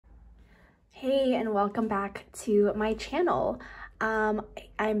Hey, and welcome back to my channel.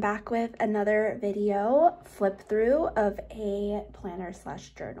 I'm back with another video flip through of a planner slash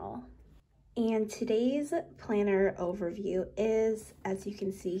journal. And today's planner overview is, as you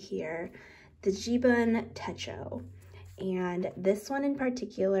can see here, the Jibun Techo. And this one in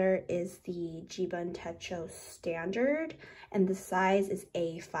particular is the Jibun Techo Standard, and the size is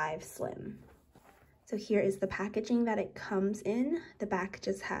A5 Slim. So here is the packaging that it comes in. The back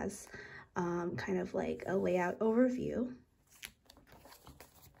just has kind of like a layout overview.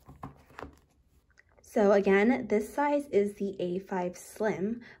 So again, this size is the A5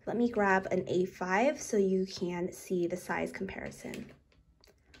 Slim. Let me grab an A5 so you can see the size comparison.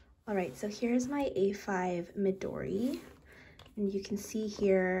 All right, so here's my A5 Midori, and you can see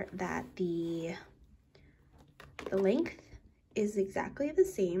here that the length is exactly the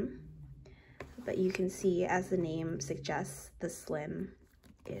same, but you can see, as the name suggests, the slim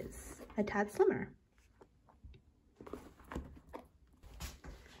is a tad slimmer.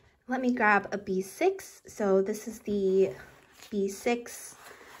 Let me grab a B6. So this is the B6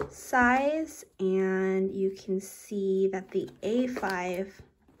 size, and you can see that the A5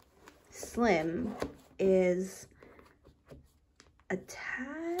 Slim is a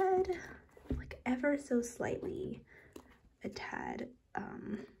tad, like ever so slightly, a tad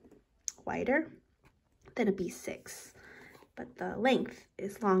wider than a B6. But the length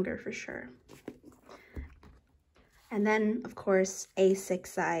is longer for sure. And then, of course, A6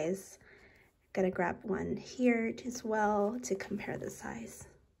 size. Gotta grab one here as well to compare the size.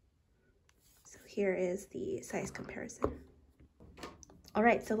 So here is the size comparison. All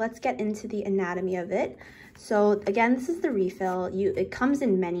right, so let's get into the anatomy of it. So again, this is the refill. It comes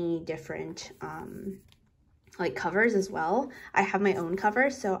in many different like covers as well. I have my own cover,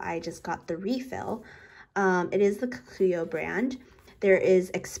 so I just got the refill. It is the Kokuyo brand. There is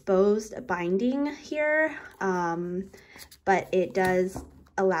exposed binding here, but it does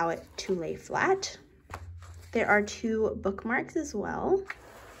allow it to lay flat. There are 2 bookmarks as well.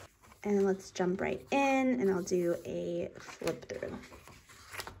 And let's jump right in, and I'll do a flip through.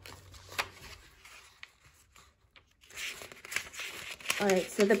 All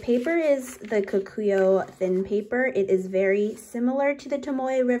right, so the paper is the Kokuyo thin paper. It is very similar to the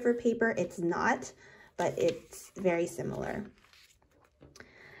Tomoe River paper. It's not, but it's very similar.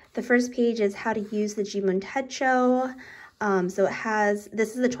 The first page is how to use the Jibun Techo. So it has,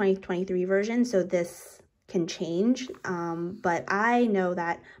 this is the 2023 version, so this can change, but I know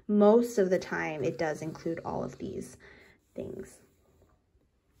that most of the time it does include all of these things.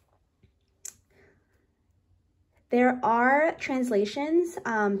 There are translations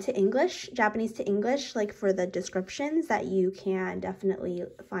to English, Japanese to English, like for the descriptions that you can definitely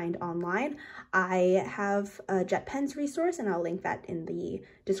find online. I have a JetPens resource, and I'll link that in the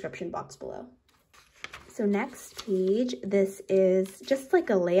description box below. So next page, this is just like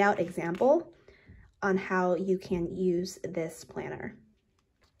a layout example on how you can use this planner.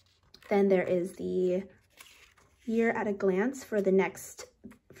 Then there is the year at a glance for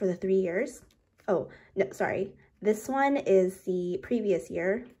the 3 years. Oh, no, sorry. This one is the previous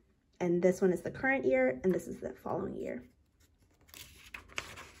year, and this one is the current year, and this is the following year.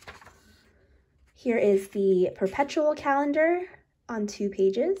 Here is the perpetual calendar on 2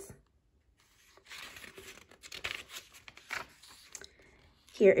 pages.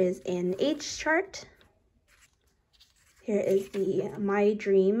 Here is an age chart. Here is the My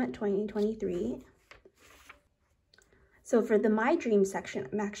Dream 2023. So for the My Dream section,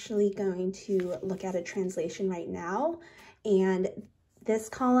 I'm actually going to look at a translation right now. And this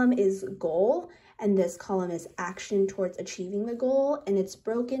column is goal, and this column is action towards achieving the goal. And it's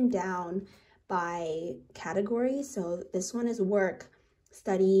broken down by category. So this one is work,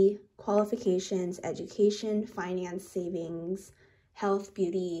 study, qualifications, education, finance, savings, health,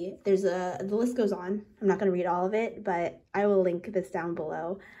 beauty. The list goes on. I'm not going to read all of it, but I will link this down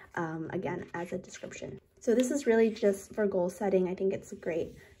below, again, as a description. So this is really just for goal setting. I think it's a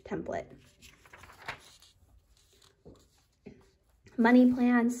great template. Money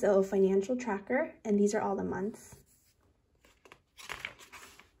plan, so financial tracker, and these are all the months.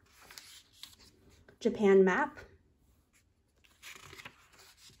 Japan map.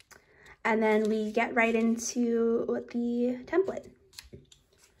 And then we get right into the template.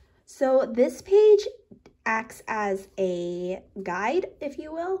 So this page acts as a guide, if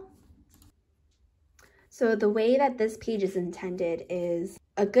you will. So the way that this page is intended is,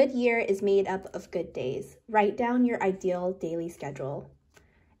 a good year is made up of good days. Write down your ideal daily schedule.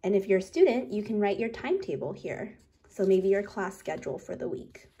 And if you're a student, you can write your timetable here. So maybe your class schedule for the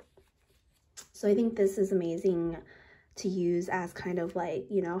week. So I think this is amazing to use as kind of like,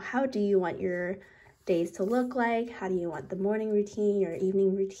 you know, how do you want your days to look like? How do you want the morning routine, your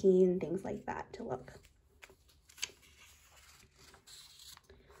evening routine, things like that to look?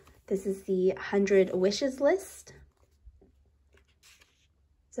 This is the 100 wishes list.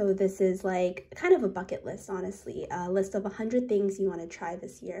 So this is like kind of a bucket list, honestly, a list of 100 things you want to try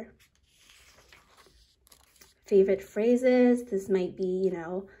this year. Favorite phrases, this might be, you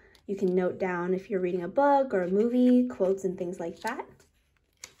know, you can note down if you're reading a book or a movie, quotes and things like that.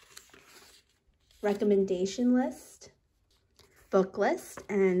 Recommendation list, book list,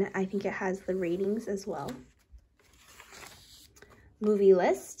 and I think it has the ratings as well. Movie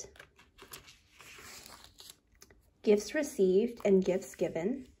list, gifts received and gifts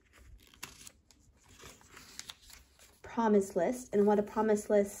given. Promise list, and what a promise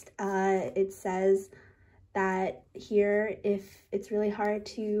list, it says that here, if it's really hard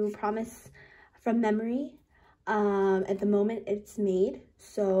to promise from memory, at the moment it's made.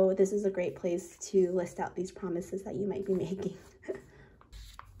 So this is a great place to list out these promises that you might be making.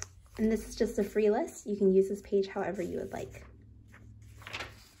 And this is just a free list. You can use this page however you would like.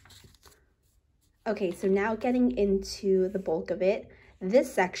 Okay, so now getting into the bulk of it.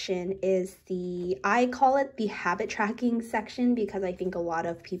 This section is I call it the habit tracking section because I think a lot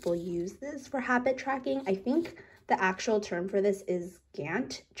of people use this for habit tracking. I think the actual term for this is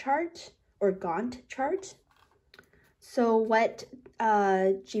Gantt chart or Gantt chart. So what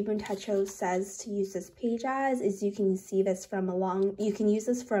Jibun Techo says to use this page as is you can see this from you can use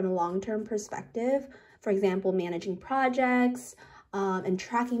this from a long-term perspective. For example, managing projects, and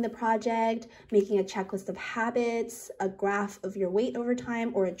tracking the project, making a checklist of habits, a graph of your weight over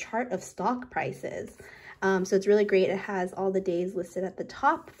time, or a chart of stock prices. So it's really great. It has all the days listed at the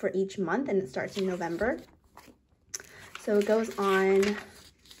top for each month, and it starts in November. So it goes on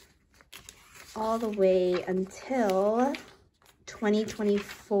all the way until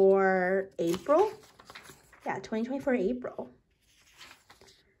 2024 April. Yeah, 2024 April.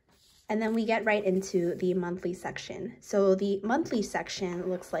 And then we get right into the monthly section. So the monthly section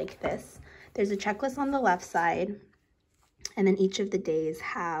looks like this. There's a checklist on the left side, and then each of the days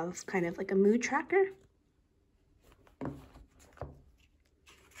have kind of like a mood tracker.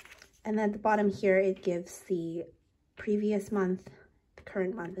 And then at the bottom here, it gives the previous month, the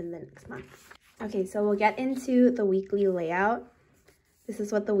current month, and the next month. Okay, so we'll get into the weekly layout. This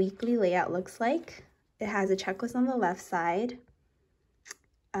is what the weekly layout looks like. It has a checklist on the left side.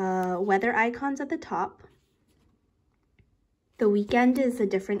 Weather icons at the top. The weekend is a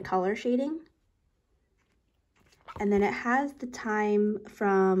different color shading. And then it has the time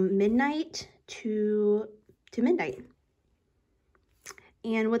from midnight to midnight.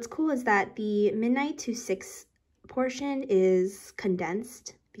 And what's cool is that the midnight to 6 portion is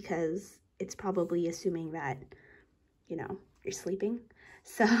condensed because it's probably assuming that, you know, you're sleeping.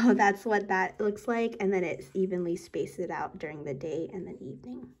 So that's what that looks like, and then it's evenly spaced out during the day and the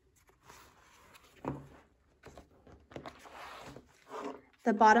evening.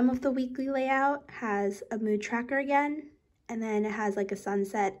 The bottom of the weekly layout has a mood tracker again, and then it has like a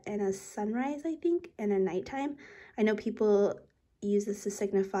sunset and a sunrise, I think, and a nighttime. I know people use this to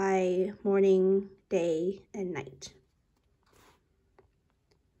signify morning, day, and night.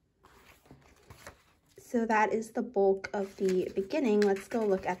 So that is the bulk of the beginning. Let's go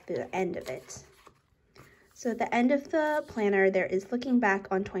look at the end of it. So at the end of the planner, there is looking back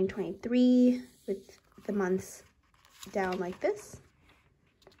on 2023 with the months down like this.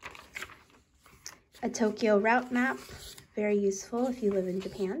 A Tokyo route map, very useful if you live in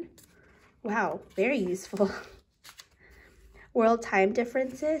Japan. Wow, very useful. World time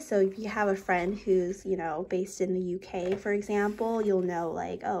differences, so if you have a friend who's, you know, based in the UK, for example, you'll know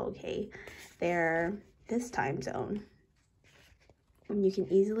like, oh, okay, they're this time zone. And you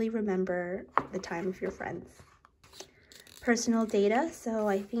can easily remember the time of your friends. Personal data, so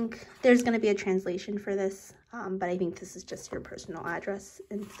I think there's going to be a translation for this, but I think this is just your personal address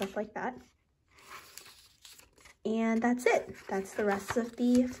and stuff like that. And that's it. That's the rest of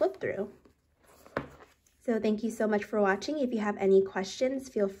the flip through. So thank you so much for watching. If you have any questions,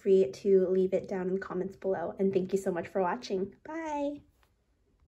 feel free to leave it down in the comments below. And thank you so much for watching. Bye.